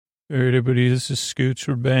All right, everybody, this is Scoots.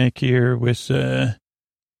 We're back here with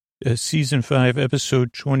Season 5,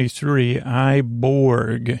 Episode 23, I,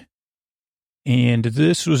 Borg. And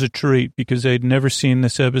this was a treat because I'd never seen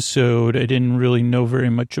this episode. I didn't really know very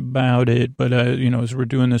much about it. But, as we're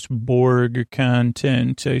doing this Borg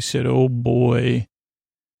content, I said, oh, boy,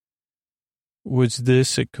 was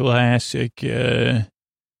this a classic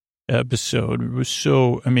episode. It was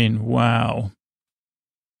so, wow.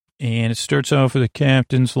 And it starts off with a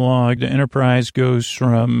captain's log. The Enterprise goes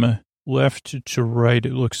from left to right,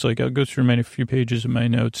 it looks like. I'll go through a few pages of my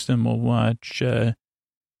notes, then we'll watch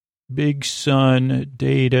Big Sun,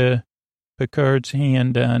 Data, Picard's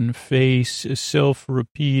hand on face,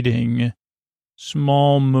 self-repeating,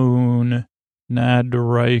 small moon, nod to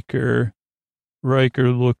Riker.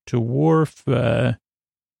 Riker looked to Worf,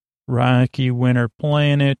 rocky winter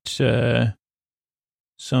planet,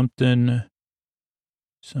 something...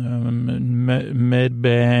 Some med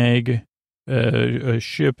bag, a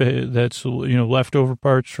ship that's, leftover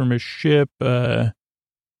parts from a ship,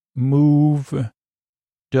 move,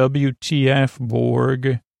 WTF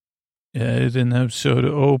Borg. Then the episode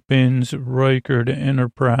opens, Riker to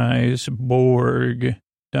Enterprise, Borg, ...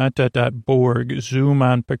 Borg, zoom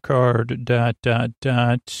on Picard, ...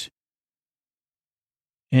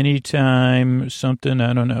 Anytime, something,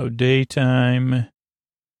 I don't know, daytime.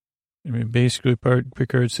 Basically,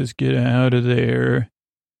 Picard says, get out of there.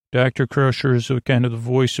 Dr. Crusher is kind of the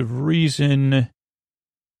voice of reason.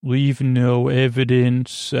 Leave no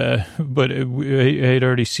evidence. But I had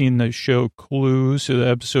already seen the show Clues, the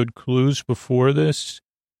episode Clues before this.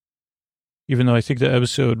 Even though I think the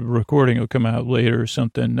episode recording will come out later or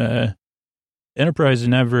something. Enterprise is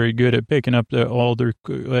not very good at picking up all their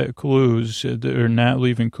clues. They're not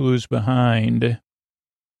leaving clues behind.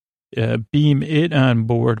 Beam it on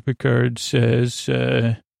board, Picard says.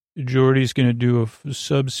 Geordi's going to do a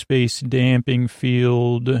subspace damping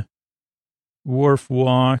field. Worf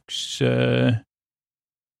walks.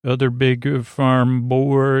 Other big farm,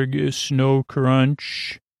 Borg, Snow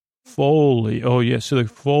Crunch, Foley. Oh, yeah, so the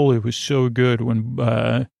Foley was so good when,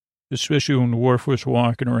 especially when Worf was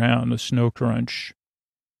walking around the Snow Crunch.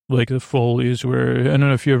 Like the Foley's where, I don't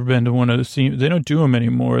know if you've ever been to one of the theme, they don't do them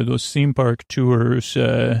anymore, those theme park tours,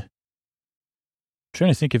 trying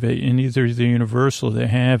to think of it in either the Universal, they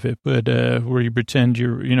have it, but where you pretend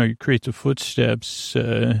you create the footsteps.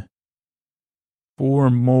 4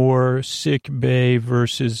 more, sick bay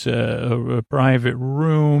versus a private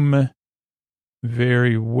room.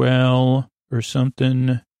 Very well, or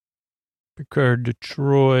something. Picard to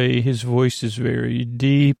Troy, his voice is very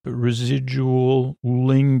deep. Residual,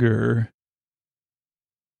 linger.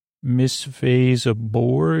 Miss Phase of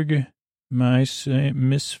Borg. My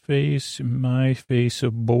face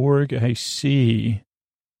of Borg, I see.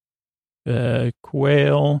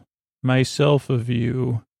 Quail, myself of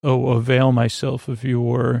you. Oh, avail myself of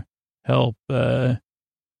your help.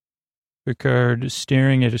 Picard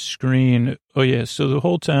staring at a screen. Oh, yeah, so the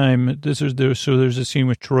whole time, there's a scene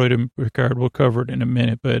with Troy and Picard. We'll cover it in a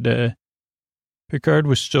minute, but Picard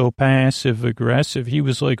was so passive-aggressive. He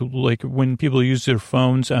was like when people use their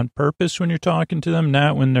phones on purpose when you're talking to them,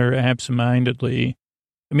 not when they're absentmindedly.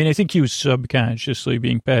 I think he was subconsciously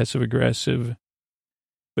being passive-aggressive.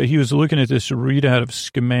 But he was looking at this readout of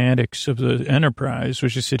schematics of the Enterprise,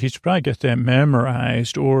 which he said he's probably got that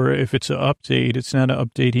memorized, or if it's an update, it's not an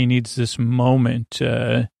update, he needs this moment.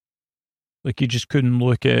 Like he just couldn't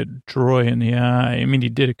look at Troy in the eye. He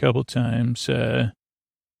did a couple times.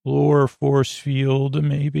 Lower force field,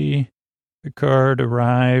 maybe. Picard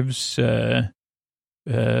arrives,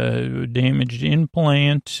 damaged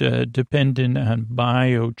implant, dependent on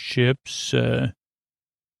biochips.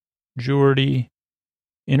 Geordi,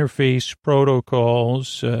 interface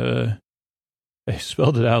protocols. I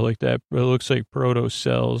spelled it out like that, but it looks like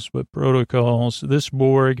proto-cells, but protocols. This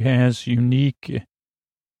Borg has unique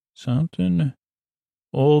something.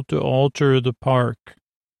 To alter the park.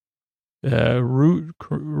 Root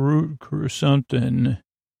something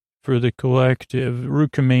for the collective.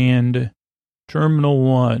 Root command, Terminal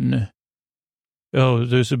 1. Oh,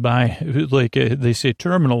 there's they say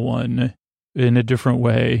Terminal 1 in a different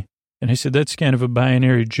way. And I said, that's kind of a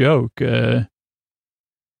binary joke, because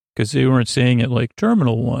they weren't saying it like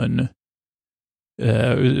Terminal 1. So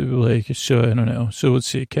I don't know. So let's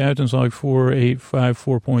see. Captain's log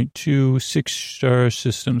 4854.2, 6-star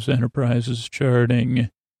systems enterprises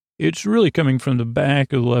charting. It's really coming from the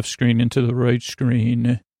back of the left screen into the right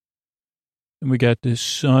screen. And we got this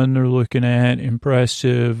sun they're looking at.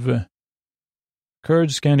 Impressive.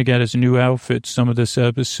 Picard's kind of got his new outfit some of this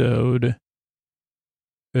episode.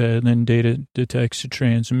 Then data detects a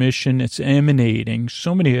transmission. It's emanating.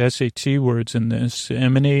 So many SAT words in this.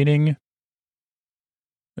 Emanating.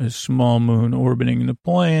 A small moon orbiting the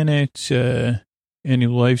planet. Any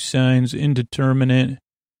life signs, indeterminate.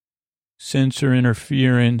 Sensor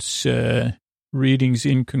interference. Readings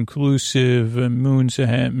inconclusive. Moon's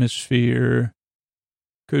atmosphere.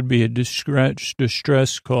 Could be a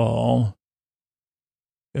distress call.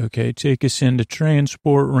 Okay, take us into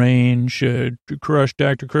transport range.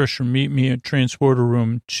 Dr. Crusher, meet me at transporter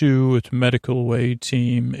room 2 with medical away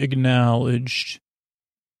team. Acknowledged.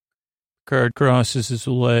 Picard crosses his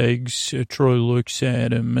legs. Troy looks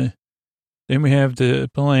at him. Then we have the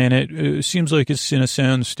planet. It seems like it's in a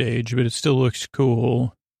soundstage, but it still looks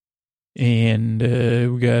cool. And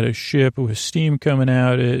we got a ship with steam coming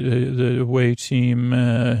out. The away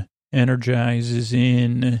team energizes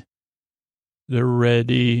in. They're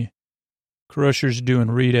ready. Crusher's doing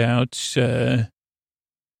readouts.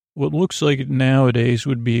 What looks like nowadays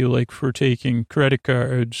would be like for taking credit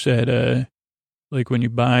cards at like when you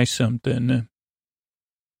buy something.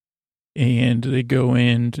 And they go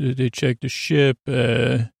in, they check the ship,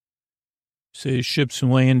 say the ship's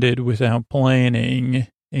landed without planning,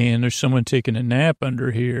 and there's someone taking a nap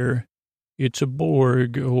under here. It's a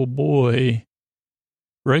Borg, oh boy.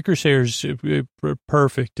 Riker's hair's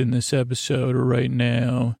perfect in this episode right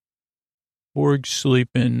now. Borg's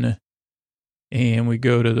sleeping, and we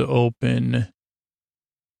go to the open.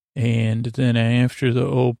 And then after the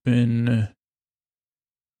open,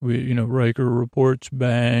 Riker reports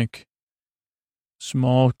back.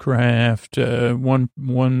 Small craft, one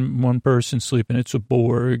person sleeping. It's a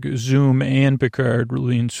Borg. Zoom and Picard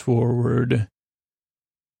leans forward.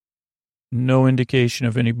 No indication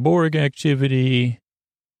of any Borg activity.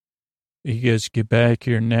 You guys get back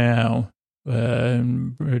here now.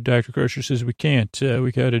 Dr. Crusher says we can't.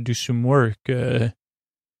 We got to do some work. Then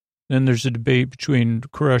there's a debate between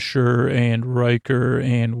Crusher and Riker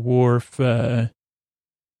and Worf.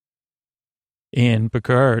 And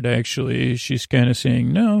Picard, actually, she's kind of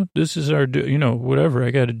saying, no, this is our, whatever.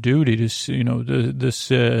 I got a duty to,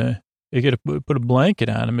 I got to put a blanket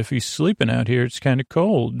on him. If he's sleeping out here, it's kind of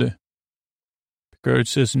cold. Picard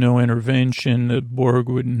says no intervention. The Borg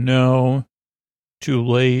wouldn't know. Too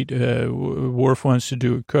late. Worf wants to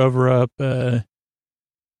do a cover-up.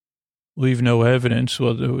 Leave no evidence.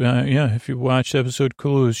 Well, if you watched episode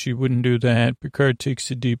Clues, she wouldn't do that. Picard takes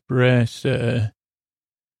a deep breath.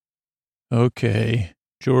 Okay,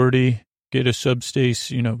 Geordi, get a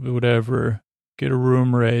substation, whatever. Get a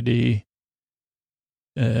room ready.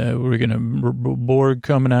 We're going to Borg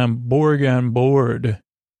on board.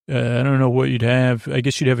 I don't know what you'd have. I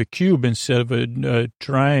guess you'd have a cube instead of a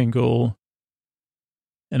triangle.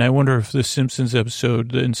 And I wonder if the Simpsons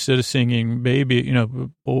episode, instead of singing baby,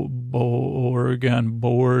 Borg on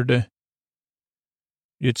board,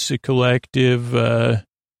 it's a collective,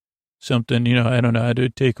 something, I don't know.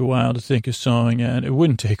 It'd take a while to think a song on. It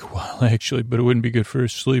wouldn't take a while, actually, but it wouldn't be good for a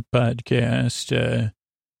sleep podcast.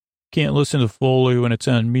 Can't listen to Foley when it's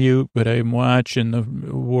on mute, but I'm watching the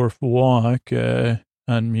Worf walk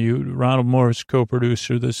on mute. Ronald Morris,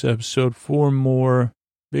 co-producer of this episode. 4 more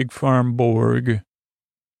Big Farm Borg.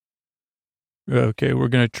 Okay, we're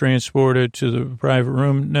going to transport it to the private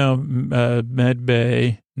room. No, med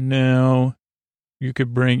bay. No. You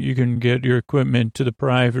can get your equipment to the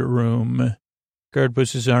private room. Guard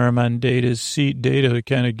puts his arm on Data's seat. Data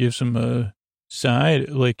kind of gives him a side,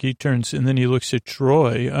 like he turns, and then he looks at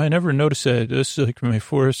Troy. I never noticed that. This is like my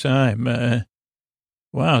first time.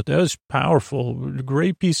 Wow, that was powerful.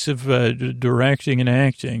 Great piece of directing and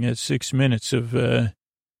acting at 6 minutes of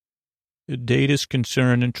Data's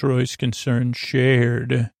concern and Troy's concern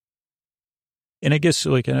shared. And I guess,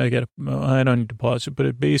 I don't need to pause it, but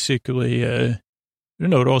it basically, it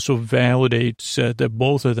also validates that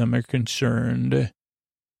both of them are concerned.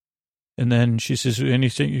 And then she says,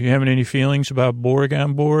 you having any feelings about Borg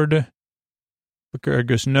on board? Picard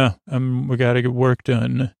goes, no, we got to get work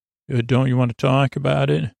done. Don't you want to talk about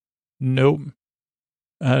it? Nope.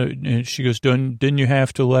 And she goes, didn't you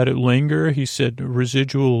have to let it linger? He said,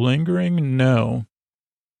 residual lingering? No.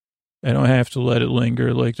 I don't have to let it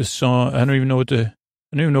linger. Like the song, I don't even know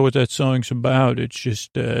what that song's about. It's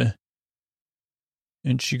just, and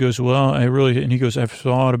she goes, well, and he goes, I've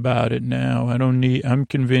thought about it now. I'm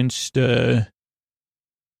convinced, I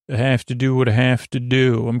have to do what I have to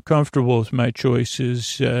do. I'm comfortable with my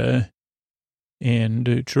choices.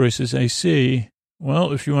 And Troy says, I see.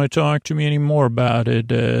 Well, if you want to talk to me any more about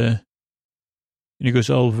it, and he goes,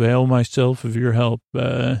 I'll avail myself of your help.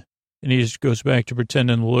 And he just goes back to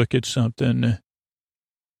pretending to look at something.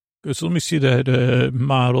 Goes, let me see that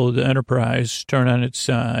model of the Enterprise turn on its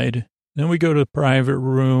side. Then we go to the private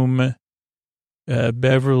room.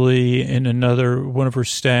 Beverly and one of her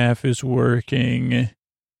staff is working.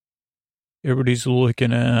 Everybody's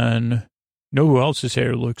looking on. Know who else's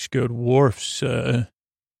hair looks good? Worf's.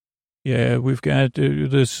 Yeah, we've got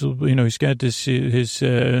this, he's got this, his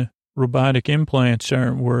robotic implants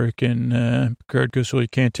aren't working. Picard goes, well, you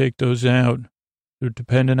can't take those out. They're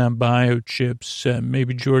dependent on biochips.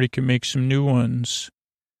 Maybe Geordi can make some new ones.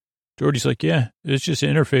 Geordi's like, yeah, it's just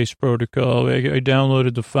interface protocol. I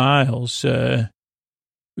downloaded the files.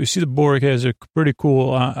 We see the Borg has a pretty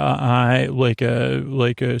cool eye, like a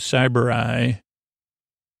cyber eye.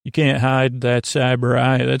 You can't hide that cyber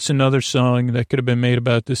eye. That's another song that could have been made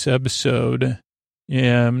about this episode.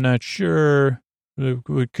 Yeah, I'm not sure.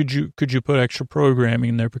 Could you put extra programming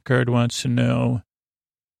in there? Picard wants to know.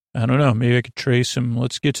 I don't know. Maybe I could trace them.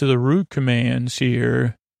 Let's get to the root commands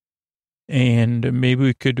here. And maybe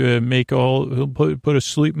we could put a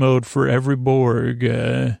sleep mode for every Borg.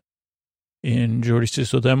 And Geordi says,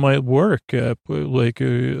 so that might work.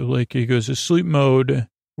 He goes, a sleep mode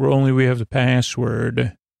where only we have the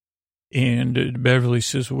password. And Beverly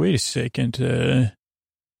says, wait a second.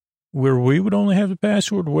 Where we would only have the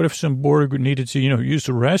password? What if some Borg needed to, use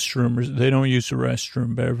the restroom? Or they don't use the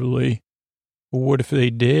restroom, Beverly. Well, what if they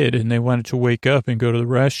did and they wanted to wake up and go to the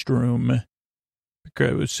restroom?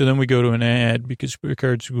 So then we go to an ad because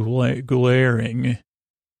Picard's glaring.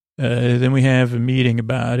 Then we have a meeting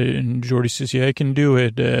about it, and Geordi says, yeah, I can do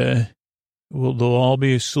it. They'll all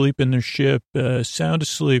be asleep in their ship, sound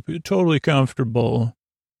asleep, totally comfortable.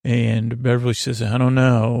 And Beverly says, I don't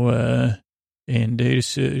know. And Data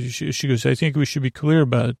says, she goes, I think we should be clear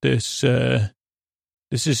about this.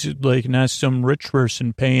 This is like not some rich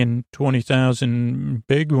person paying 20,000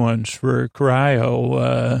 big ones for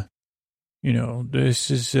cryo. This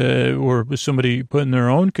is, or somebody putting their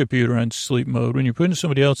own computer on sleep mode. When you're putting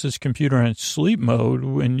somebody else's computer on sleep mode,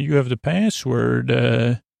 when you have the password,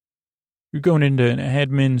 you're going into an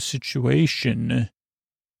admin situation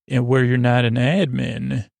and where you're not an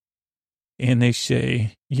admin. And they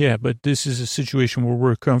say, yeah, but this is a situation where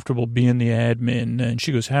we're comfortable being the admin. And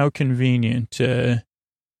she goes, how convenient. And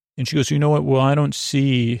she goes, you know what? Well, I don't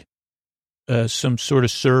see some sort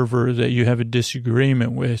of server that you have a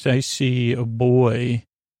disagreement with. I see a boy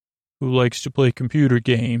who likes to play computer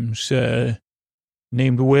games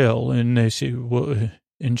named Will. And they say, well,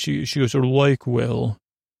 and she goes, or like Will.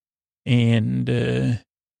 And,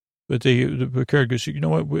 but the Picard goes, you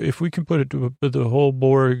know what? If we can put the whole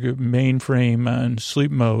Borg mainframe on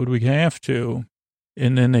sleep mode, we have to.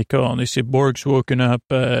 And then they call and they say, Borg's woken up,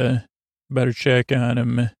 better check on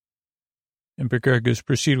him. And Picard goes,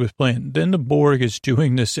 proceed with plan. Then the Borg is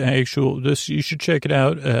doing this, you should check it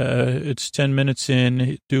out. It's 10 minutes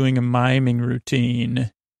in, doing a miming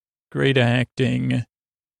routine. Great acting.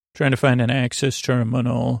 Trying to find an access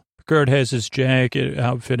terminal. Picard has his jacket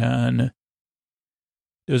outfit on.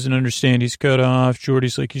 Doesn't understand he's cut off.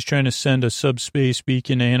 Geordi's like, he's trying to send a subspace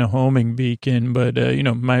beacon and a homing beacon, but,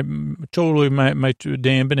 my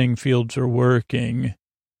dampening fields are working.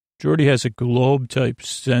 Geordi has a globe-type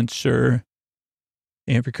sensor.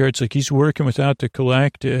 And Picard's like, he's working without the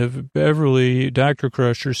collective. Beverly, Dr.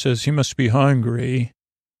 Crusher, says he must be hungry.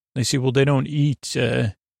 They say, well, they don't eat.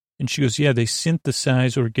 And she goes, yeah, they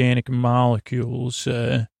synthesize organic molecules,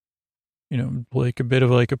 like a bit of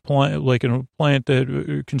like a plant, like a plant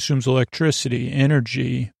that consumes electricity,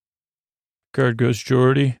 energy. Picard goes,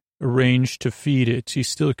 Geordi, arranged to feed it. He's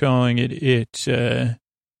still calling it. And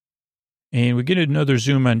we get another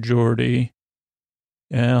zoom on Geordi.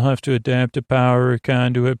 I'll have to adapt a power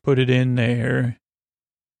conduit, put it in there.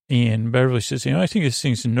 And Beverly says, I think this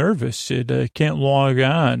thing's nervous. It can't log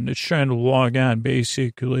on. It's trying to log on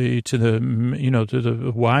basically to the, to the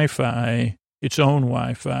Wi-Fi, its own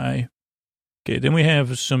Wi-Fi. Okay, then we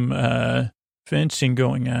have some fencing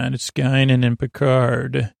going on. It's Guinan and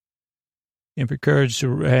Picard. And Picard's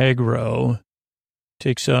aggro.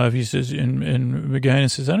 Takes off. He says, and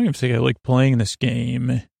Guinan says, I don't even think I like playing this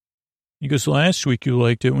game. He goes, last week you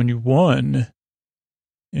liked it when you won.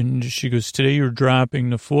 And she goes, today you're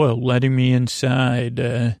dropping the foil, letting me inside.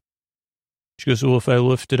 She goes, well, if I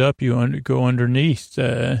lift it up, you go underneath.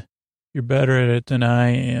 You're better at it than I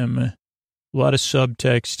am. A lot of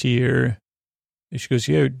subtext here. And she goes,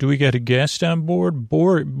 yeah, do we got a guest on board?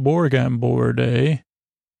 Borg on board, eh?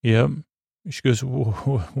 Yep. She goes,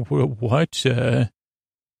 what?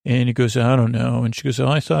 And he goes, I don't know. And she goes, oh,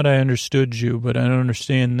 I thought I understood you, but I don't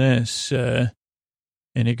understand this. And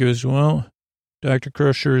he goes, well, Dr.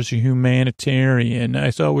 Crusher is a humanitarian. I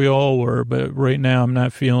thought we all were, but right now I'm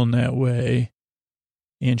not feeling that way.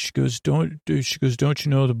 And she goes, don't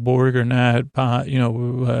you know the Borg are not,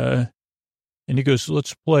 and he goes,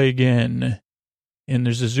 let's play again. And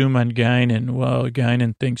there's a zoom on Guinan. Well,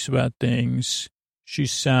 Guinan thinks about things. She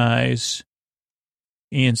sighs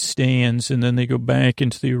and stands, and then they go back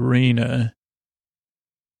into the arena.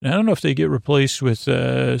 And I don't know if they get replaced with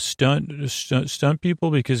stunt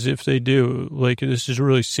people, because if they do, like, this is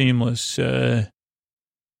really seamless. And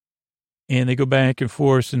they go back and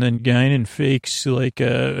forth, and then Guinan fakes like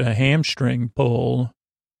a hamstring pull,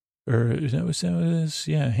 or is that what it is?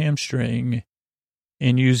 Yeah, hamstring,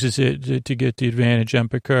 and uses it to get the advantage on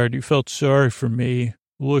Picard. You felt sorry for me.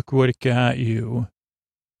 Look what it got you.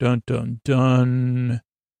 Dun, dun, dun.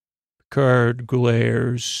 Picard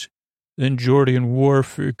glares. Then Geordi and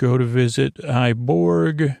Worf go to visit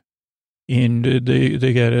Borg, and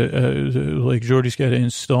they got like Geordi's got to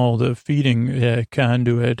install the feeding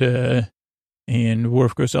conduit, and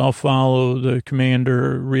Worf goes, I'll follow the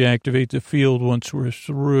commander, reactivate the field once we're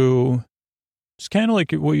through. It's kind of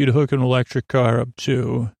like what you'd hook an electric car up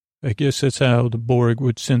to. I guess that's how the Borg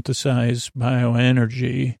would synthesize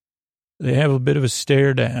bioenergy. They have a bit of a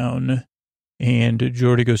stare down, and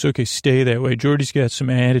Geordi goes, okay, stay that way. Geordi's got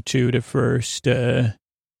some attitude at first, and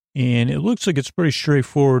it looks like it's pretty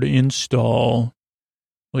straightforward install.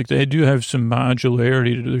 Like, they do have some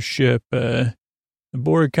modularity to the ship. The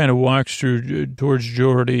Borg kind of walks towards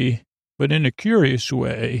Geordi, but in a curious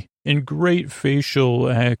way, in great facial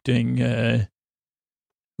acting.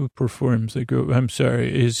 Who performs the group? I'm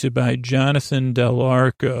sorry, is it by Jonathan Del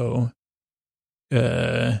Arco?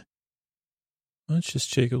 Let's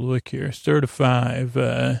just take a look here.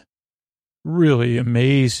 35. Really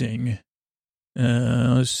amazing.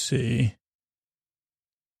 Let's see.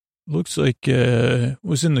 Looks like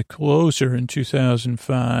was in The Closer in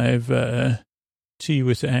 2005. Tea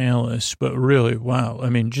with Alice, but really, wow. I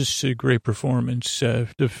mean, just a great performance.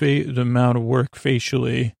 The amount of work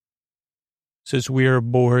facially. Says, we are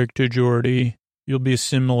Borg to Geordi. You'll be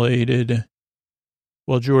assimilated.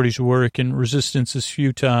 While Geordi's working, resistance is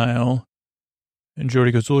futile. And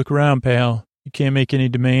Geordi goes, look around, pal. You can't make any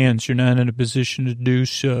demands. You're not in a position to do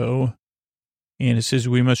so. And it says,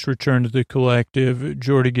 we must return to the collective.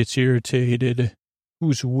 Geordi gets irritated.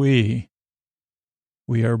 Who's we?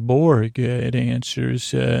 We are Borg, it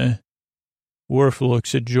answers. Worf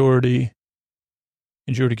looks at Geordi.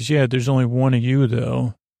 And Geordi goes, yeah, there's only one of you,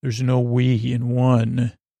 though. There's no we in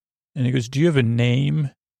one. And he goes, do you have a name?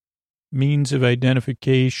 Means of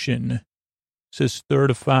identification. It says third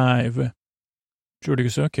of 5. Geordi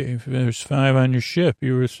goes, okay, if there's 5 on your ship,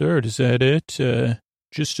 you were third. Is that it?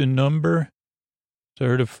 Just a number?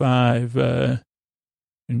 Third of 5. And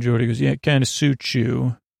Geordi goes, yeah, it kind of suits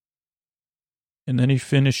you. And then he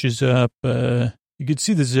finishes up. You could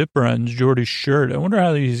see the zipper on Geordi's shirt. I wonder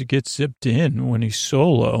how these get zipped in when he's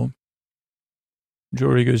solo.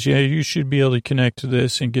 Geordi goes, yeah, you should be able to connect to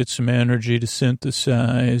this and get some energy to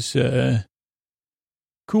synthesize.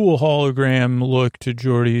 Cool hologram look to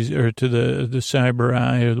Geordi's, or to the cyber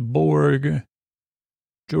eye of the Borg.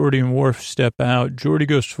 Geordi and Worf step out. Geordi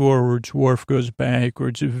goes forwards. Worf goes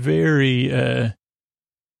backwards. Very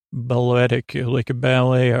balletic, like a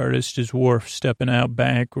ballet artist, is Worf stepping out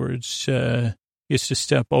backwards. He has to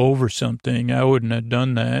step over something. I wouldn't have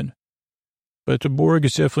done that. But the Borg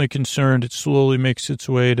is definitely concerned. It slowly makes its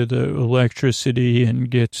way to the electricity and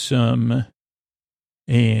gets some.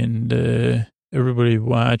 And everybody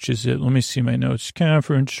watches it. Let me see my notes.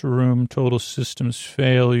 Conference room, total systems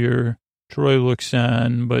failure. Troy looks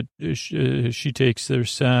on, but she takes their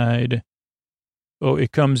side. Oh,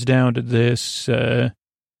 it comes down to this.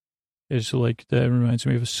 It's like, that reminds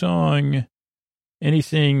me of a song.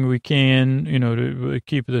 Anything we can, to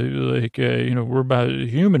keep we're about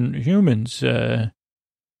humans, and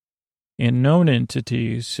known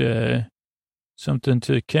entities, something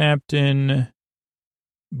to Captain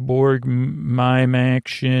Borg mime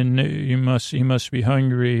action. He must be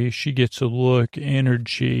hungry. She gets a look,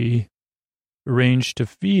 energy, arranged to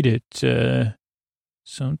feed it,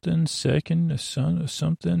 something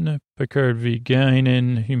Picard v.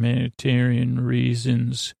 Guinan, humanitarian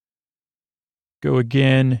reasons. Go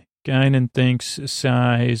again. Guinan thinks,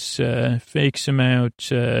 sighs, fakes him out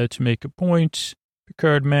to make a point.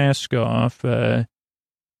 Picard mask off.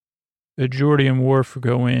 Geordi and Worf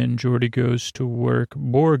go in. Geordi goes to work.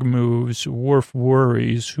 Borg moves. Worf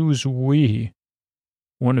worries. Who's we?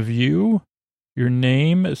 One of you? Your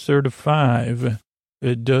name? Third of 5.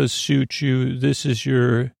 It does suit you. This is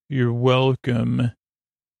your welcome.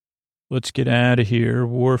 Let's get out of here.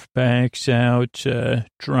 Worf backs out.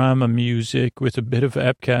 Drama music with a bit of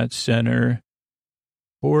Epcot Center.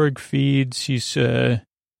 Borg feeds. He's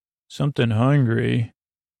something hungry.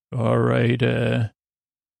 All right.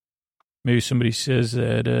 Maybe somebody says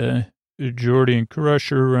that Geordi and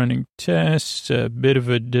Crusher running tests, a bit of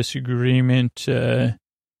a disagreement.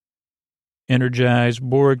 Energize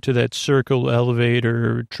Borg to that circle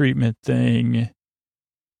elevator treatment thing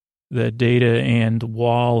that Data and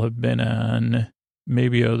Wall have been on.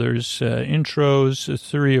 Maybe others. Intros,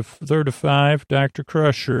 third of five, Dr.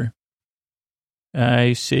 Crusher.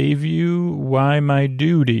 I save you, why my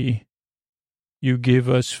duty? You give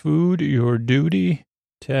us food, your duty?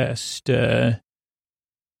 Test.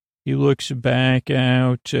 He looks back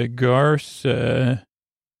out. Garth,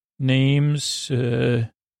 names,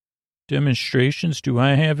 demonstrations. Do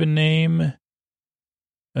I have a name?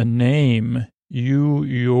 A name. You,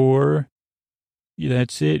 your,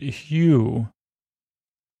 that's it, Hugh.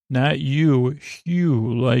 Not you,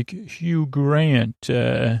 Hugh, like Hugh Grant.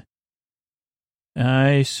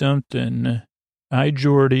 I something. I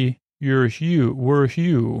Geordi, you're Hugh, we're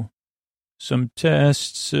Hugh. Some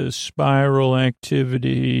tests, spiral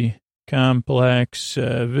activity, complex,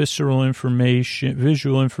 visceral information,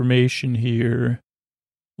 visual information here.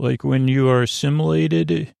 Like when you are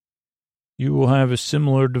assimilated, you will have a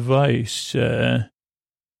similar device.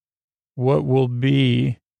 What will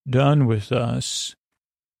be done with us?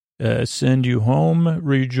 Send you home,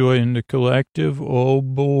 rejoin the collective. Oh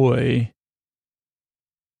boy.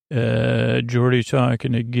 Geordi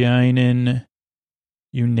talking to Guinan.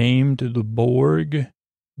 You named the Borg.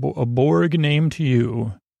 A Borg named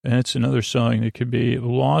you. That's another song that could be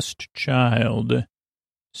Lost Child.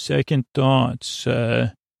 Second Thoughts.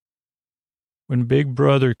 When Big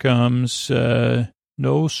Brother comes,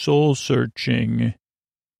 no soul searching.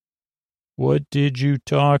 What did you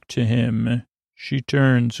talk to him? She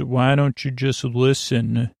turns. Why don't you just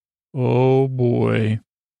listen? Oh boy.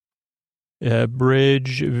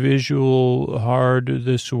 Bridge, visual, hard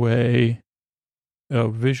this way. Oh,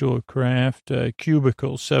 visual craft,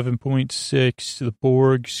 cubicle, 7.6, the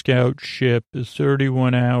Borg scout ship,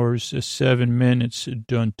 31 hours, 7 minutes,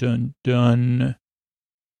 dun, dun, dun.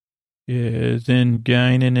 Then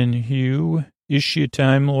Guinan and Hugh. Is she a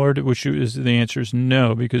Time Lord? Which is, the answer is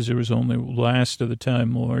no, because there was only last of the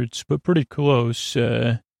Time Lords, but pretty close.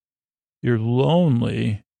 You're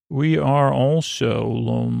lonely. We are also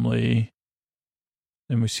lonely.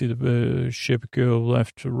 Then we see the ship go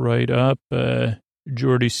left to right up.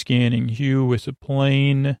 Geordi scanning Hugh with a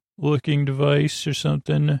plane-looking device or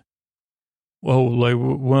something. Oh, like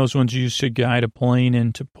one of those ones you used to guide a plane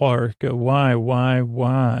into park. Why?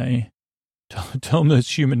 Tell them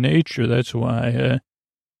that's human nature, that's why.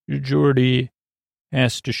 Geordi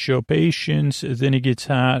has to show patience, then he gets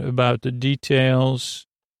hot about the details.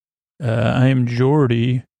 I am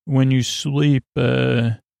Geordi. When you sleep,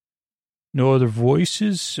 no other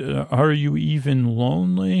voices? Are you even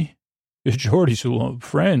lonely? Geordi's alone.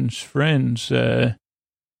 Friends. The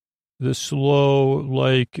slow,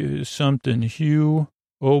 like something. Hugh.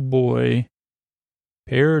 Oh boy.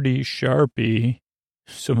 Parody Sharpie.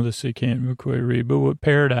 Some of this I can't quite read, but what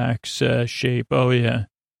paradox shape? Oh yeah.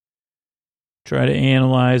 Try to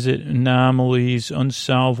analyze it. Anomalies.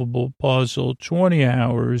 Unsolvable puzzle. 20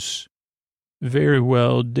 hours. Very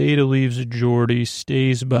well. Data leaves Geordi.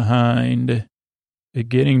 Stays behind.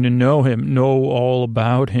 Getting to know him, know all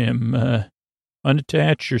about him.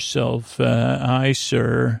 Unattach yourself, aye,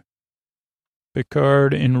 sir.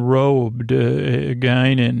 Picard enrobed,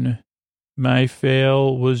 Guinan. My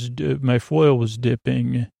foil was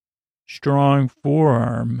dipping. Strong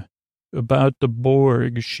forearm. About the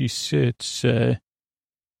Borg, she sits.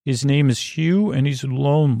 His name is Hugh, and he's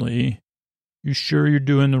lonely. You sure you're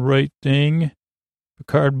doing the right thing?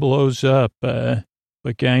 Picard blows up,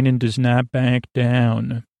 but Guinan does not back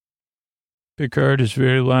down. Picard is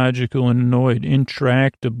very logical and annoyed,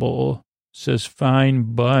 intractable, says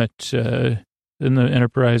fine, but then the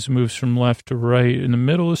Enterprise moves from left to right. In the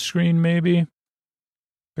middle of the screen, maybe?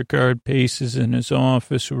 Picard paces in his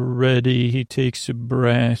office. We're ready. He takes a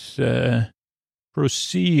breath.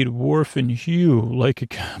 Proceed, Worf and Hugh, like a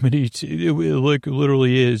comedy. It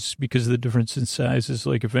literally is, because of the difference in sizes,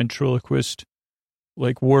 like a ventriloquist.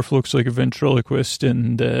 Like Worf looks like a ventriloquist,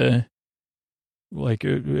 and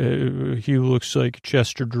Hugh looks like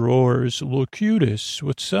Chester Drawers. Locutus,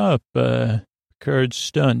 what's up? Picard's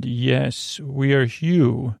stunned. Yes, we are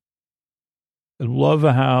Hugh. I love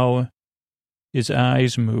how his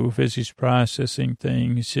eyes move as he's processing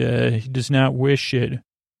things. He does not wish it.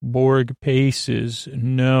 Borg paces.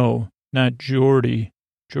 No, not Geordi.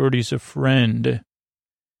 Geordi's a friend.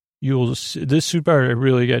 This part I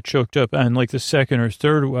really got choked up on, like the second or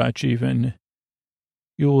third watch even.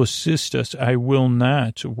 You'll assist us. I will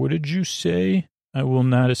not. What did you say? I will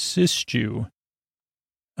not assist you.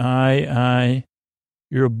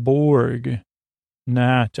 You're a Borg.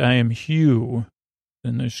 Not, I am Hugh.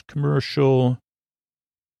 Then there's commercial.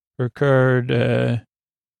 Picard,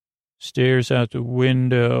 stares out the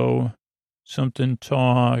window. Something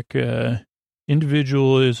talk.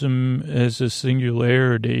 Individualism as a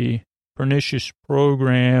singularity. Pernicious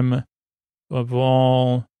program of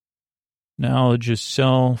all knowledge is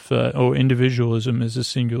self. Individualism is a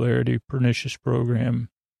singularity. Pernicious program.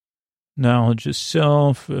 Knowledge is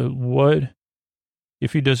self. What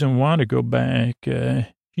if he doesn't want to go back?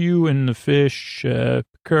 Hugh and the fish,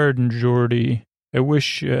 Picard and Geordi.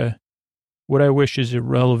 What I wish is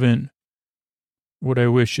irrelevant. What I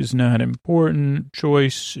wish is not important.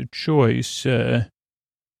 Choice. Then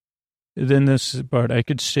this part, I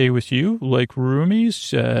could stay with you like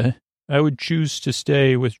roomies. I would choose to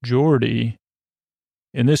stay with Geordi.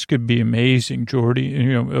 And this could be amazing, Geordi.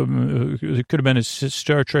 It could have been a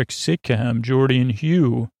Star Trek sitcom, Geordi and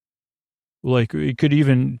Hugh. Like, it could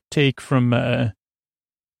even take from The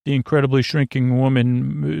Incredibly Shrinking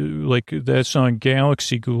Woman, like that song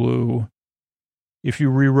Galaxy Glue. If you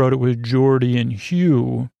rewrote it with Geordi and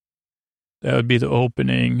Hugh, that would be the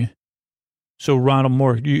opening. So Ronald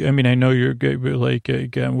Moore, I know you're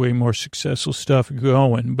got way more successful stuff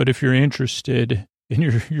going, but if you're interested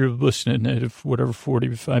and you're listening at whatever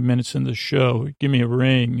 45 minutes in the show, give me a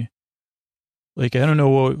ring. Like, I don't know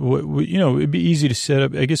what it'd be easy to set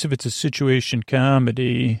up. I guess if it's a situation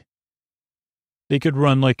comedy, they could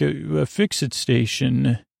run like a fix-it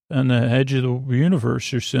station on the edge of the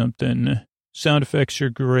universe or something. Sound effects are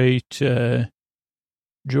great.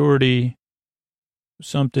 Geordi,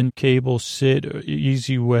 something cable sit,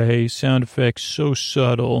 easy way. Sound effects so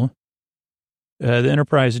subtle. The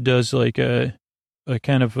Enterprise does like a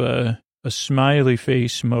kind of a smiley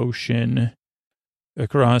face motion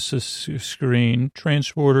across the screen.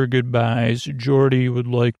 Transporter goodbyes. Geordi would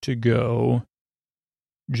like to go.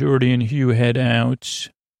 Geordi and Hugh head out.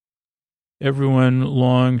 Everyone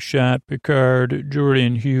long shot. Picard, Geordi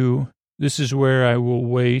and Hugh. This is where I will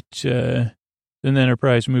wait. Then the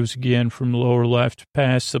Enterprise moves again from the lower left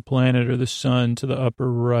past the planet or the sun to the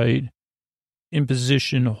upper right. In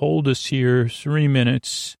position, hold us here 3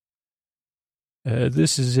 minutes.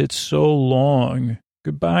 This is it so long.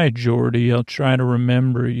 Goodbye, Geordi. I'll try to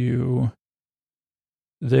remember you.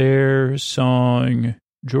 Their song.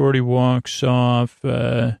 Geordi walks off.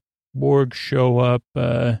 Borg show up.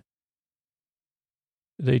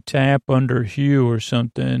 They tap under Hugh or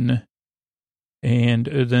something. And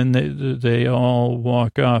then they all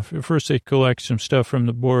walk off. First, they collect some stuff from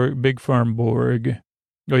the Borg, Big Farm Borg.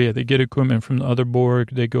 Oh, yeah, they get equipment from the other Borg.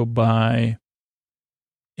 They go by.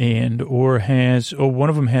 And one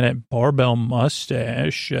of them had a barbell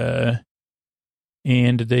mustache. And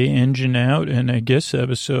they engine out, and they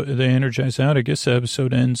energize out. I guess the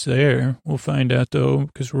episode ends there. We'll find out, though,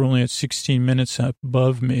 because we're only at 16 minutes up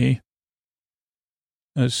above me.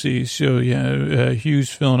 Let's see. So, Hugh's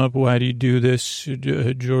filling up. Why do you do this?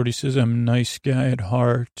 Geordi says, I'm a nice guy at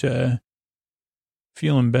heart.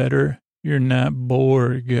 Feeling better. You're not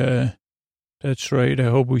Borg. That's right. I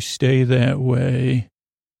hope we stay that way.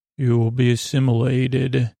 You will be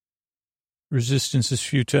assimilated. Resistance is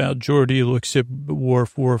futile. Geordi looks at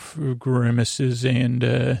Worf grimaces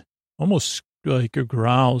and almost like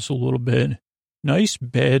growls a little bit. Nice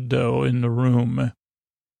bed, though, in the room.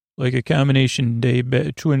 Like a combination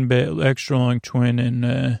twin bed, extra long twin,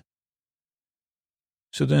 and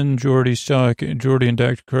so then Geordi's talking. Geordi and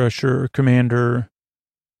Dr. Crusher, Commander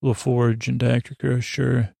LaForge and Dr.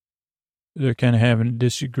 Crusher, they're kind of having a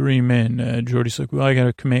disagreement. Geordi's like, well, I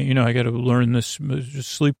got to learn this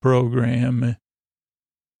sleep program.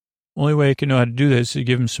 Only way I can know how to do this is to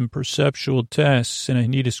give him some perceptual tests, and I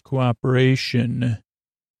need his cooperation.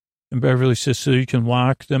 And Beverly says, so you can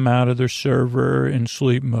lock them out of their server in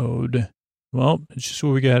sleep mode. Well, it's just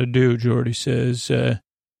what we got to do, Geordi says.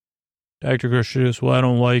 Dr. Crusher says, well, I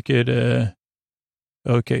don't like it.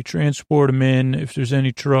 Okay, transport them in. If there's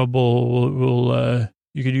any trouble,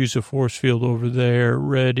 you could use a force field over there.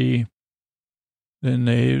 Ready. Then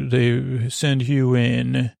they send Hugh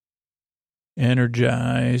in.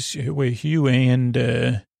 Energize. Wait, Hugh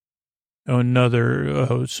and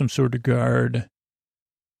some sort of guard.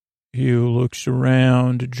 Hugh looks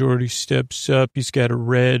around. Geordi steps up. He's got a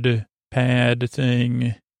red pad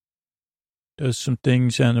thing. Does some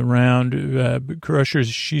things on the round.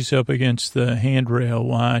 She's up against the handrail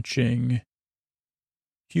watching.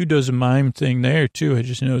 Hugh does a mime thing there, too. I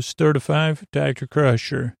just noticed. 35, Dr.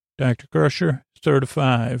 Crusher. Dr. Crusher,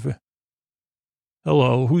 35.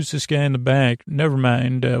 Hello, who's this guy in the back? Never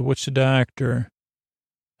mind. What's the doctor?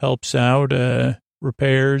 Helps out,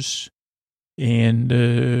 repairs.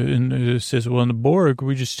 And says, well, in the Borg,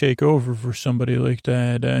 we just take over for somebody like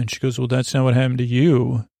that. And she goes, well, that's not what happened to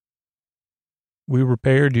you. We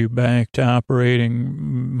repaired you back to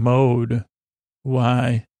operating mode.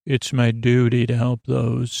 Why? It's my duty to help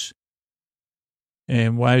those.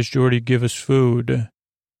 And why does Geordi give us food?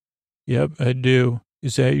 Yep, I do.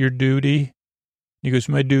 Is that your duty? He goes,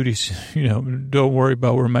 my duty's, don't worry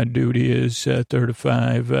about where my duty is,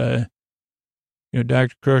 35.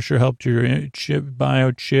 Dr. Crusher helped your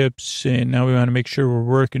biochips, and now we want to make sure we're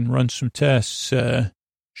working, run some tests,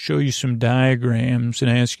 show you some diagrams,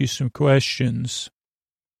 and ask you some questions.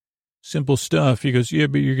 Simple stuff. He goes, yeah,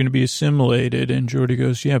 but you're going to be assimilated. And Geordi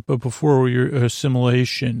goes, yeah, but before your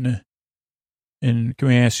assimilation. And can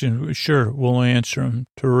we ask him? Sure, we'll answer him.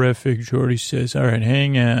 Terrific, Geordi says. All right,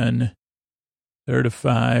 hang on.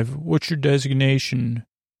 35. What's your designation?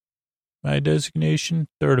 My designation?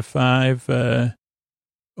 35.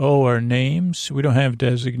 Our names? We don't have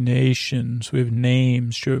designations. We have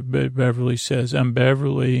names. Beverly says, I'm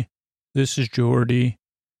Beverly. This is Geordi.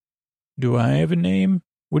 Do I have a name?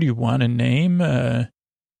 What do you want, a name? A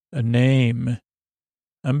name.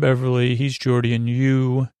 I'm Beverly. He's Geordi. And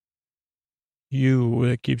you,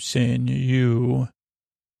 I keep saying you.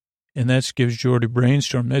 And that gives Geordi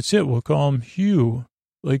brainstorm. That's it. We'll call him Hugh,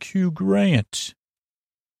 like Hugh Grant.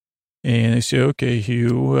 And they say, okay,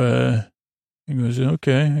 Hugh. He goes,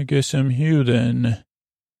 okay, I guess I'm Hugh then.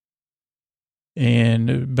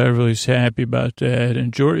 And Beverly's happy about that.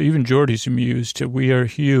 And even Geordi's amused. We are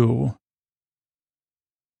Hugh.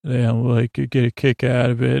 They get a kick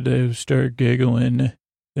out of it. They start giggling.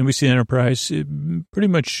 Then we see Enterprise pretty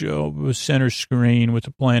much a center screen with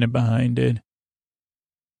the planet behind it.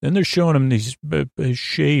 Then they're showing them these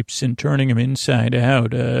shapes and turning them inside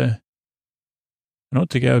out. I don't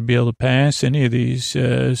think I would be able to pass any of these,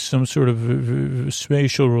 some sort of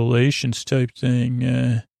spatial relations type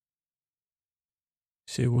thing.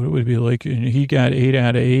 See, what would it be like? He got 8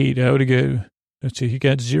 out of 8. I would have got, let's see, he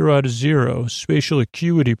got 0 out of 0. Spatial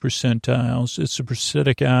acuity percentiles. It's a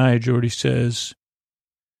prosthetic eye, Geordi says.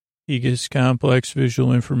 He gets complex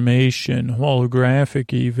visual information,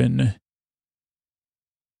 holographic even.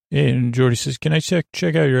 And Geordi says, can I check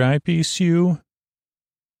out your eyepiece, Hugh?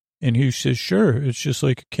 And Hugh says, sure, it's just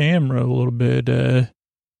like a camera a little bit.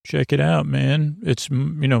 Check it out, man. It's,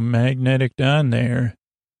 magnetic on there.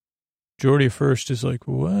 Geordi at first is like,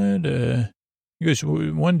 what? He goes,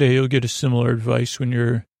 one day you'll get a similar advice when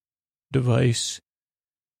your device.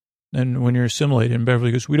 And when you're assimilated, and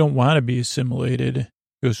Beverly goes, we don't want to be assimilated.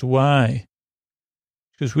 He goes, why?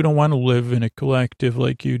 Because we don't want to live in a collective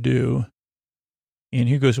like you do. And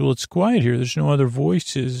he goes, well, it's quiet here. There's no other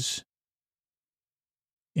voices.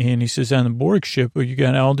 And he says, on the Borg ship, you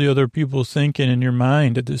got all the other people thinking in your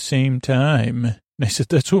mind at the same time. And I said,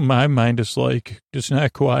 that's what my mind is like. It's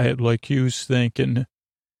not quiet like Hugh's thinking.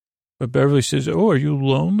 But Beverly says, oh, are you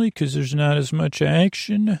lonely because there's not as much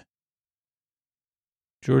action?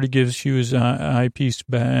 Geordi gives Hugh his eyepiece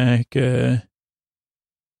back. And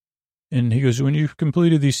he goes, when you've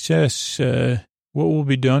completed these tests, what will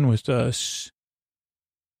be done with us?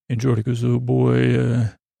 And Geordi goes, oh, boy,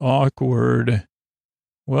 awkward.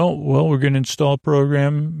 Well, we're going to install a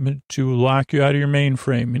program to lock you out of your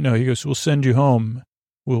mainframe. No, he goes, we'll send you home.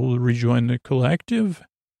 We'll rejoin the collective.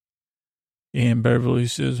 And Beverly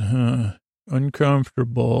says,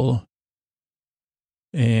 uncomfortable.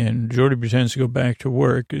 And Geordi pretends to go back to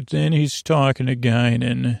work. Then he's talking to Guinan,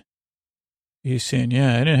 and he's saying,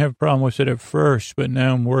 yeah, I didn't have a problem with it at first, but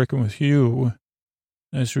now I'm working with Hugh.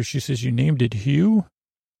 That's where she says, you named it Hugh?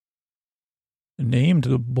 Named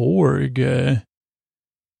the Borg. And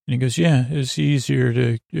he goes, yeah, it's easier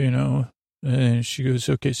to, And she goes,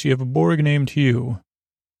 okay, so you have a Borg named Hugh.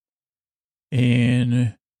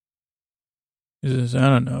 And he says, I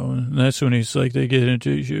don't know. And that's when he's like, they get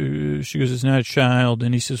into, she goes, it's not a child.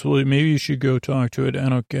 And he says, well, maybe you should go talk to it. I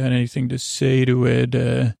don't got anything to say to it.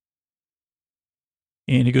 And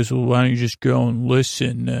he goes, well, why don't you just go and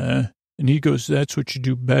listen? And he goes, that's what you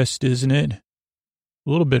do best, isn't it? A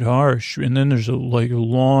little bit harsh. And then there's a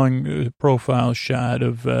long profile shot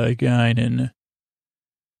of Guinan.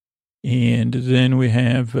 And then we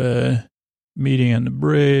have meeting on the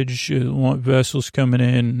bridge, vessels coming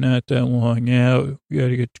in, not that long out. We got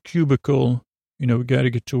to get to cubicle. We got to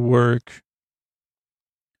get to work.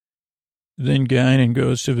 Then Guinan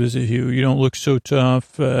goes to visit Hugh. You don't look so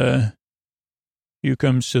tough. Hugh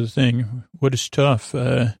comes to the thing. What is tough?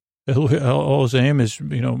 All his aim is,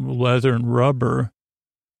 leather and rubber.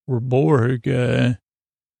 We're Borg. And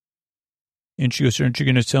she goes, aren't you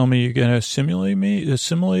going to tell me you're going to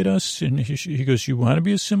assimilate us? And he goes, you want to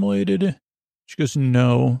be assimilated? She goes,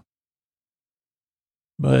 no.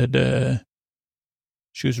 But,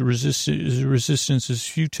 she goes, resistance is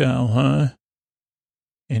futile, huh?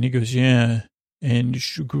 And he goes, yeah. And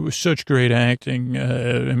such great acting.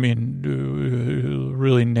 I mean,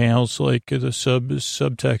 really nails like the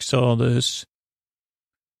subtext to all this,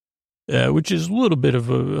 which is a little bit of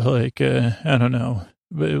a, like, I don't know.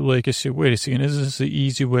 But like I said, wait a second, is this the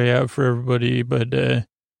easy way out for everybody? But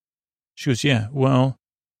she goes, yeah, well,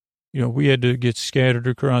 we had to get scattered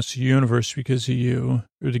across the universe because of you,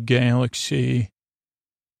 or the galaxy.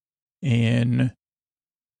 And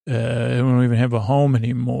we don't even have a home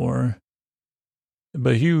anymore.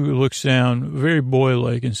 But Hugh looks down, very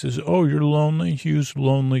boy-like, and says, oh, you're lonely? Hugh's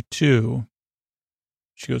lonely, too.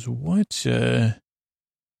 She goes, what? And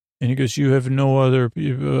he goes, you have no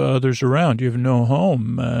others around. You have no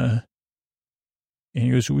home. And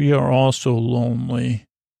he goes, we are also lonely.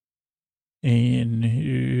 And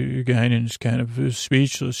Guinan's kind of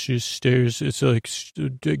speechless. She stares. It's like,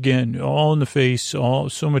 again, all in the face, so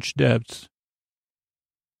much depth.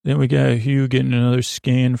 Then we got Hugh getting another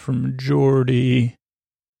scan from Geordi.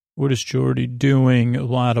 What is Geordi doing? A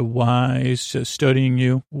lot of whys. Studying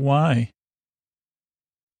you. Why?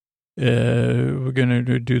 We're going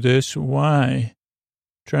to do this. Why?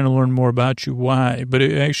 Trying to learn more about you. Why? But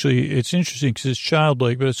it's interesting because it's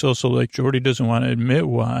childlike, but it's also like Geordi doesn't want to admit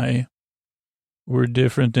why. We're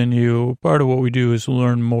different than you. Part of what we do is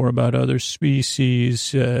learn more about other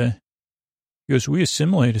species. Because we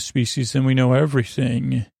assimilate a species, then we know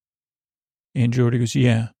everything. And Geordi goes,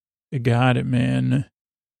 yeah, I got it, man.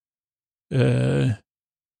 He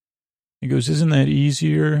goes, isn't that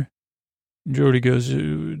easier? And Geordi goes,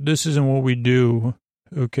 this isn't what we do.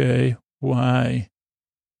 Okay, why?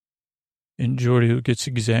 And Geordi gets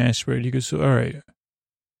exasperated. He goes, all right,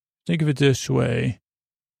 think of it this way.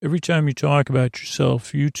 Every time you talk about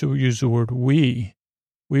yourself, you two use the word we.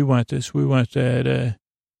 We want this, we want that.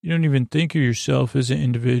 You don't even think of yourself as an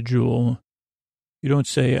individual. You don't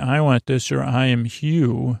say, I want this or I am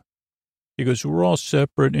Hugh. He goes, we're all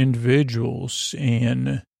separate individuals,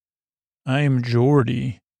 and I am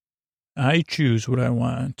Geordi. I choose what I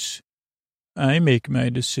want. I make my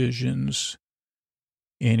decisions.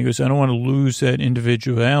 And he goes, I don't want to lose that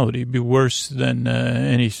individuality. It'd be worse than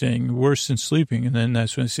anything, worse than sleeping. And then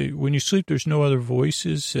that's when I say, when you sleep, there's no other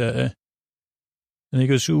voices. And he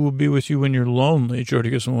goes, who will be with you when you're lonely?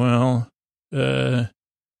 Geordi goes, well,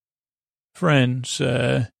 friends.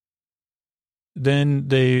 Then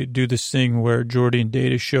they do this thing where Geordi and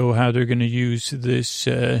Data show how they're going to use this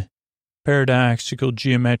paradoxical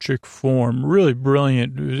geometric form. Really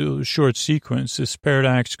brilliant short sequence, this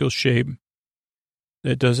paradoxical shape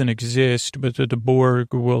that doesn't exist, but that the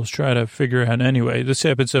Borg will try to figure out anyway. This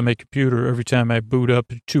happens on my computer every time I boot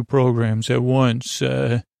up 2 programs at once,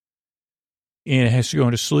 and it has to go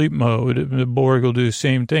into sleep mode. The Borg will do the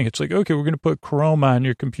same thing. It's like, okay, we're going to put Chrome on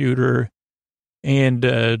your computer and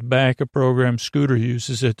the backup program Scooter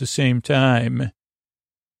uses at the same time.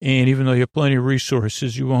 And even though you have plenty of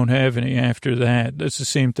resources, you won't have any after that. That's the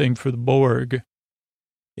same thing for the Borg.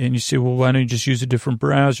 And you say, well, why don't you just use a different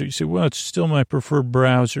browser? You say, well, it's still my preferred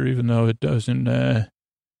browser, even though it doesn't.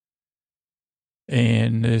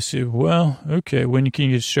 And they say, well, okay, when can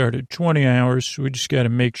you get started? 20 hours. We just got to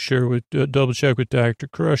make sure double check with Dr.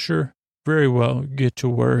 Crusher. Very well, get to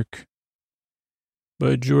work.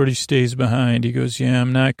 But Geordi stays behind. He goes, yeah,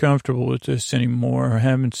 I'm not comfortable with this anymore.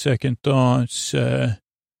 Having second thoughts. Getting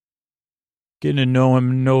to know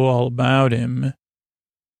him, know all about him.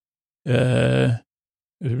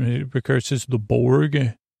 Picard says, the Borg?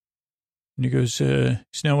 And he goes,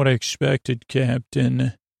 it's not what I expected,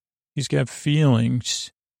 Captain. He's got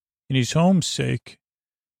feelings, and he's homesick.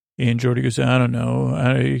 And Geordi goes, I don't know.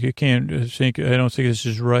 I don't think this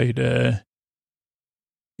is right. And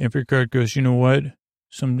Picard goes, you know what?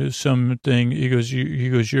 Something. He goes,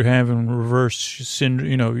 you're having reverse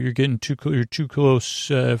syndrome. You're getting you're too close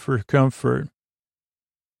for comfort.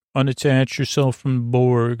 Unattach yourself from the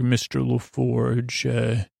Borg, Mr. LaForge.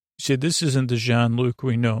 He said, this isn't the Jean-Luc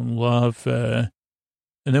we know and love. And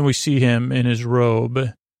then we see him in his robe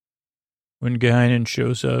when Guinan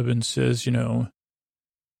shows up and says,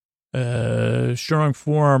 strong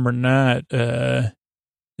forearm or not,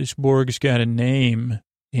 this Borg's got a name.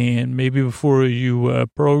 And maybe before you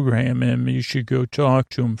program him, you should go talk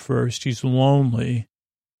to him first. He's lonely.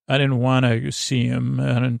 I didn't want to see him.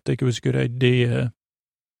 I didn't think it was a good idea.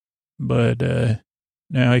 But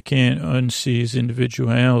now I can't unsee his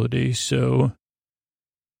individuality, so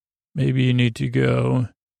maybe you need to go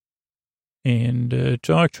and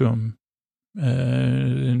talk to him.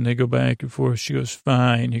 And they go back and forth. She goes,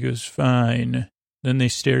 fine. He goes, fine. Then they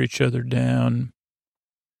stare each other down.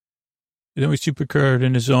 Then we see Picard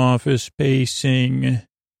in his office pacing.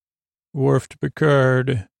 Worf to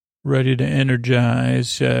Picard, ready to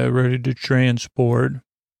energize, ready to transport.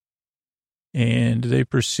 And they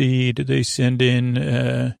proceed. They send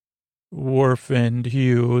in Worf and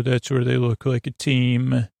Hugh. That's where they look like a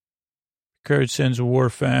team. Picard sends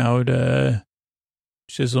Worf out.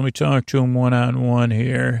 Says, let me talk to him one-on-one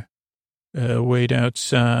here. Wait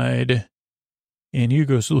outside. And Hugh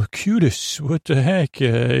goes, Locutus, what the heck?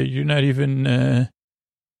 You're not even...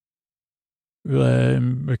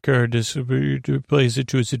 Picard just plays it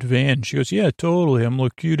to his advantage. She goes, yeah, totally. I'm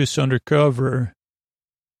Locutus undercover.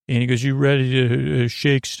 And he goes, you ready to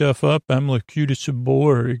shake stuff up? I'm Locutus of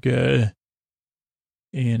Borg. And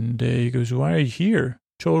he goes, why are you here?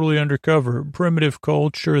 Totally undercover. Primitive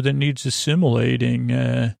culture that needs assimilating.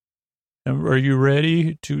 Are you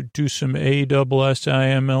ready to do some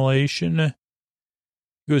assimilation?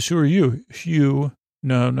 He goes, who are you? Hugh.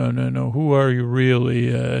 No. Who are you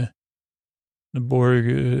really? The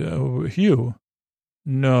Borg, Hugh.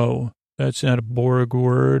 No, that's not a Borg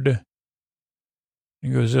word. He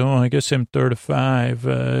goes, oh, I guess I'm 35,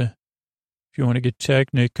 if you want to get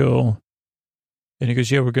technical. And he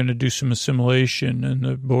goes, yeah, we're going to do some assimilation. And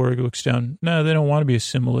the Borg looks down. No, they don't want to be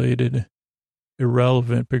assimilated.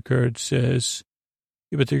 Irrelevant, Picard says.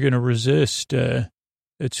 Yeah, but they're going to resist.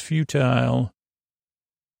 It's futile.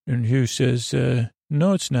 And Hugh says,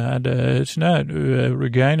 no, it's not. It's not.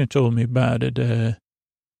 Regina told me about it.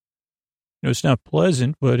 It's not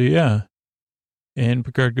pleasant, but yeah. And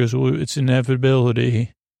Picard goes, well, it's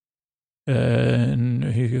inevitability. And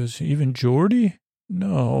he goes, even Geordi?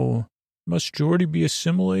 No. Must Geordi be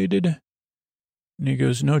assimilated? And he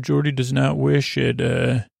goes, no, Geordi does not wish it.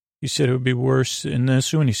 He said it would be worse. And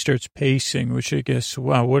that's when he starts pacing, which I guess,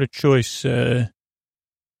 wow, what a choice. Yeah,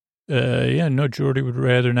 no, Geordi would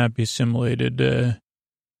rather not be assimilated.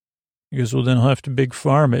 He goes, well, then I'll have to big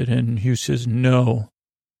farm it. And Hugh says, no.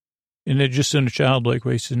 And it just in a childlike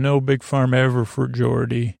way, he says, no big farm ever for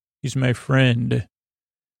Geordi. He's my friend.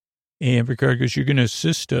 And Picard goes, you're going to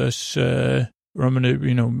assist us. Or I'm going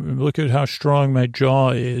to, look at how strong my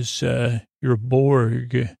jaw is. You're a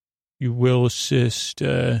Borg. You will assist.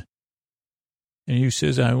 And Hugh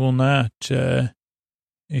says, I will not.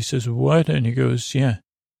 He says, what? And he goes, yeah,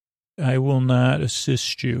 I will not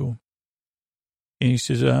assist you. And he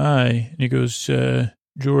says, aye. And he goes,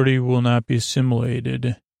 Geordi will not be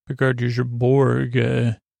assimilated. Picard, you're your Borg.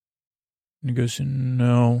 And he goes,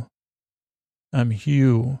 no, I'm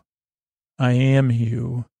Hugh. I am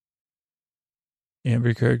Hugh. And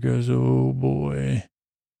Picard goes, oh, boy.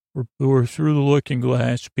 We're through the looking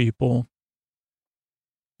glass, people.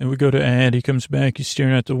 And we go to Ed. He comes back. He's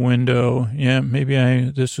staring out the window. Yeah, maybe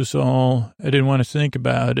this was all, I didn't want to think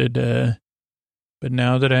about it. But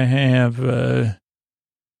now that I have, we're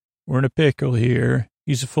in a pickle here.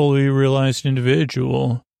 He's a fully realized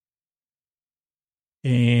individual.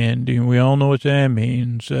 And we all know what that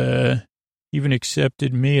means. Even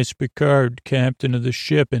accepted me as Picard, captain of the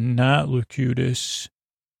ship, and not Locutus.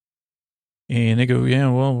 And they go, yeah,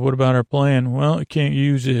 well, what about our plan? Well, I can't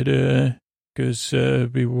use it, because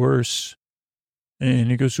it'd be worse.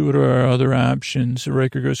 And he goes, what are our other options?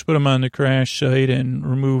 Riker goes, put him on the crash site and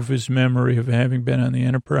remove his memory of having been on the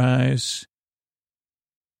Enterprise.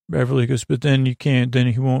 Beverly goes, but then you can't, then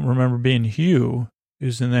he won't remember being Hugh.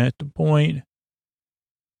 Isn't that the point?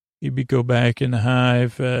 He'd go back in the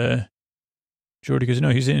hive. Geordi goes, no,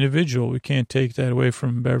 he's an individual. We can't take that away from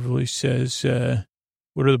him. Beverly says,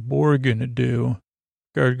 what are the Borg going to do?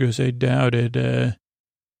 Picard goes, I doubt it.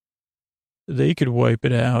 They could wipe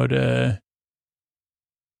it out. And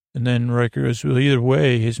then Riker goes, well, either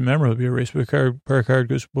way, his memory will be erased. Picard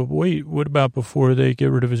goes, but wait, what about before they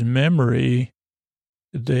get rid of his memory?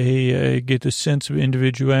 They get the sense of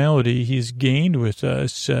individuality he's gained with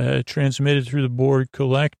us, transmitted through the Borg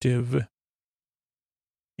collective.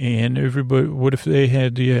 And everybody, what if they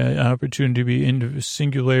had the opportunity to be in the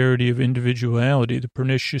singularity of individuality, the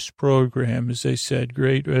pernicious program, as they said,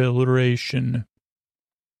 great alliteration.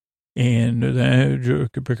 And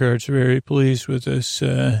Picard's very pleased with this.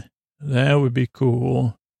 That would be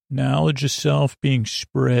cool. Knowledge of self being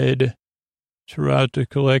spread throughout the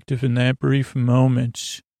collective in that brief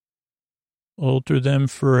moment. Alter them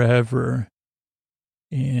forever.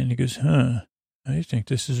 And he goes, I think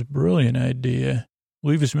this is a brilliant idea.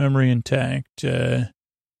 Leave his memory intact. Then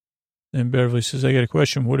Beverly says, I got a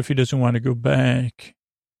question. What if he doesn't want to go back?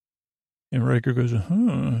 And Riker goes,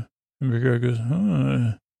 And Picard goes,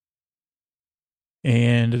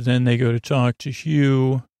 And then they go to talk to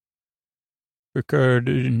Hugh. Picard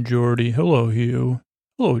and Geordi. Hello, Hugh.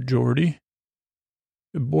 Hello, Geordi.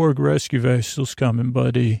 The Borg rescue vessel's coming,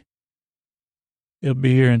 buddy. He'll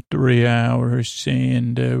be here in 3 hours,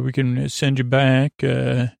 and we can send you back,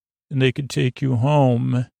 and they could take you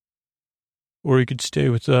home, or you could stay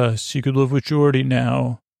with us. You could live with Jordy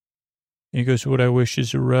now. And he goes, what I wish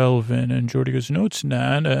is irrelevant. And Jordy goes, no, it's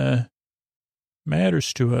not.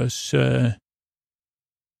 Matters to us. And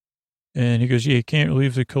he goes, yeah, you can't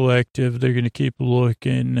leave the collective. They're going to keep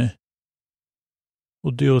looking.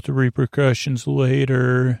 We'll deal with the repercussions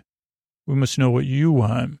later. We must know what you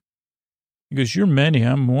want. He goes, you're many,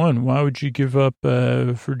 I'm one. Why would you give up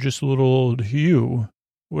for just little old Hugh?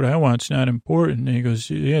 What I want's not important. And he goes,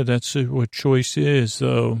 yeah, that's what choice is,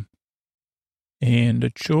 though. And a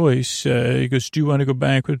choice, he goes, do you want to go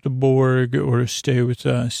back with the Borg or stay with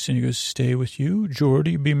us? And he goes, stay with you,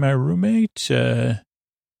 Jordy, be my roommate? And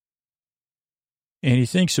he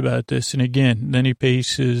thinks about this. And again, then he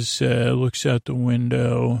paces, looks out the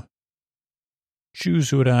window.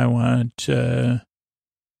 Choose what I want.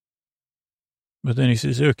 But then he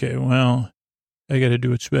says, okay, well, I got to do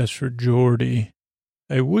what's best for Jordy.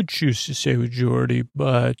 I would choose to stay with Jordy,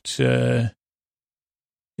 but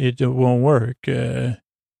it won't work.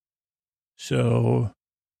 So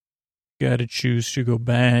got to choose to go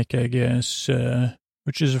back, I guess,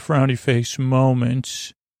 which is a frowny face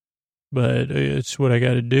moment, but it's what I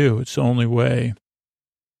got to do. It's the only way.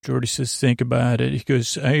 Jordy says, think about it. He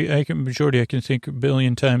goes, Jordy, I can think a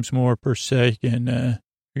billion times more per second. Are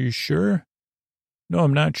you sure? No,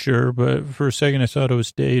 I'm not sure, but for a second I thought it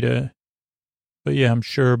was Data. But yeah, I'm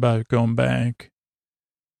sure about going back.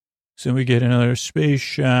 So we get another space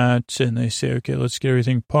shot, and they say, okay, let's get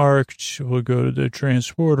everything parked. We'll go to the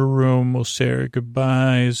transporter room. We'll say our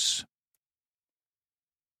goodbyes.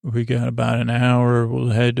 We got about an hour.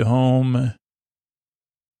 We'll head home,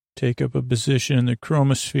 take up a position in the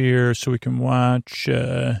chromosphere so we can watch.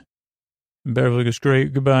 Beverly goes,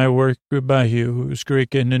 great, goodbye, work, goodbye, Hugh. It was great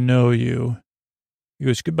getting to know you. He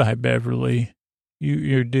goes, goodbye, Beverly.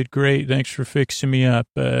 You did great. Thanks for fixing me up.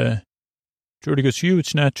 Jordy goes, Hugh,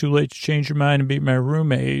 it's not too late to change your mind and be my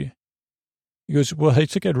roommate. He goes, well, I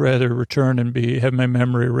think I'd rather return and have my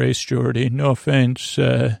memory erased, Jordy. No offense.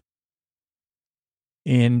 And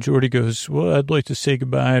Jordy goes, well, I'd like to say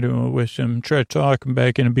goodbye to him with him, try to talk him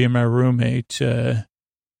back into being my roommate.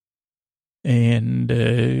 And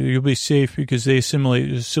you'll be safe because they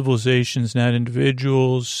assimilate civilizations, not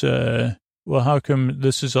individuals. Well, how come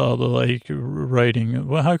this is all the, like, writing?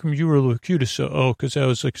 Well, how come you were locutus? Oh, because I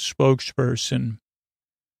was, like, a spokesperson.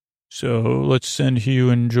 So let's send Hugh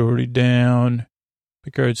and Jordy down.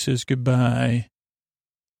 Picard says goodbye.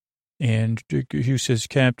 And Hugh says,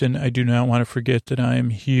 Captain, I do not want to forget that I am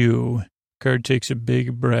Hugh. Picard takes a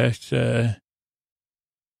big breath. Says,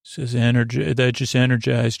 that just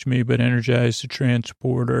energized me, but energized the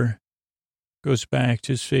transporter. Goes back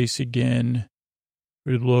to his face again.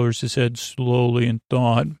 He lowers his head slowly in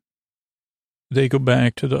thought. They go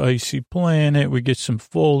back to the icy planet. We get some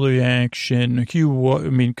Foley action.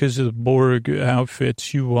 Because of the Borg outfits,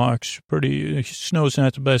 Hugh walks pretty. Snow's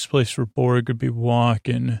not the best place for Borg to be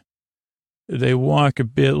walking. They walk a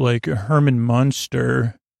bit like Herman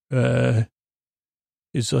Munster.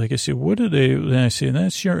 Is like, I say, what are they? Then I say,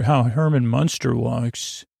 that's how Herman Munster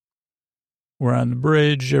walks. We're on the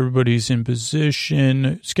bridge. Everybody's in position.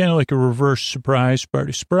 It's kind of like a reverse surprise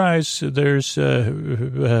party. Surprise, there's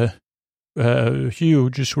Hugh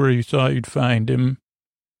just where you thought you'd find him.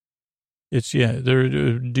 It's, yeah,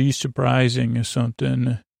 they're de-surprising or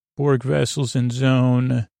something. Borg vessels in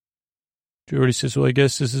zone. Jordy says, well, I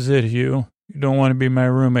guess this is it, Hugh. You don't want to be my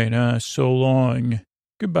roommate, huh? So long.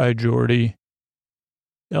 Goodbye, Jordy.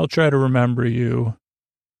 I'll try to remember you.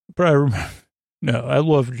 No, I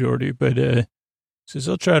love Jordy, but says,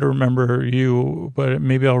 I'll try to remember you, but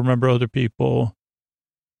maybe I'll remember other people.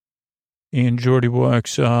 And Jordy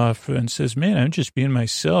walks off and says, man, I'm just being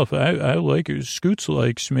myself. I like it. Scoots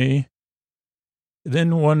likes me. Then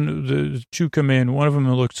the two come in. One of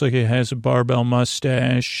them looks like it has a barbell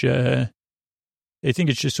mustache. I think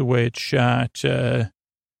it's just the way it's shot,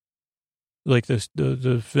 like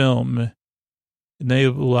the film. And they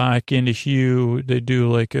lock into Hugh. They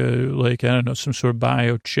do I don't know, some sort of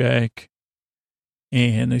bio check.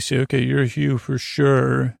 And they say, okay, you're Hugh for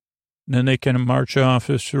sure. And then they kind of march off,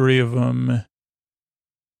 the three of them.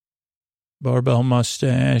 Barbell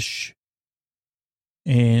mustache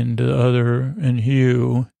and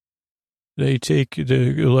Hugh. They take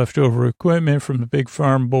the leftover equipment from the big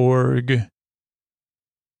farm Borg,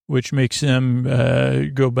 which makes them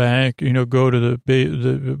go back, go to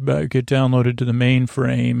get downloaded to the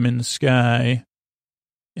mainframe in the sky.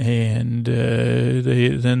 And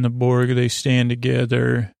then the Borg, they stand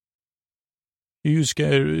together.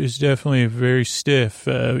 is definitely very stiff,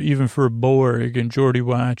 even for a Borg. And Geordi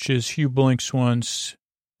watches. Hugh blinks once.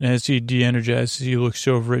 And as he de-energizes, he looks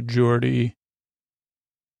over at Geordi.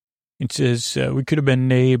 It says, we could have been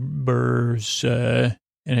neighbors.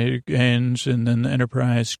 And it ends, and then the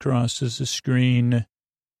Enterprise crosses the screen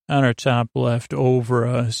on our top left over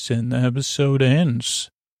us, and the episode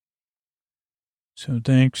ends. So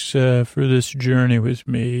thanks for this journey with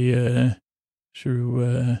me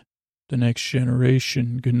through the next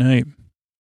generation. Good night.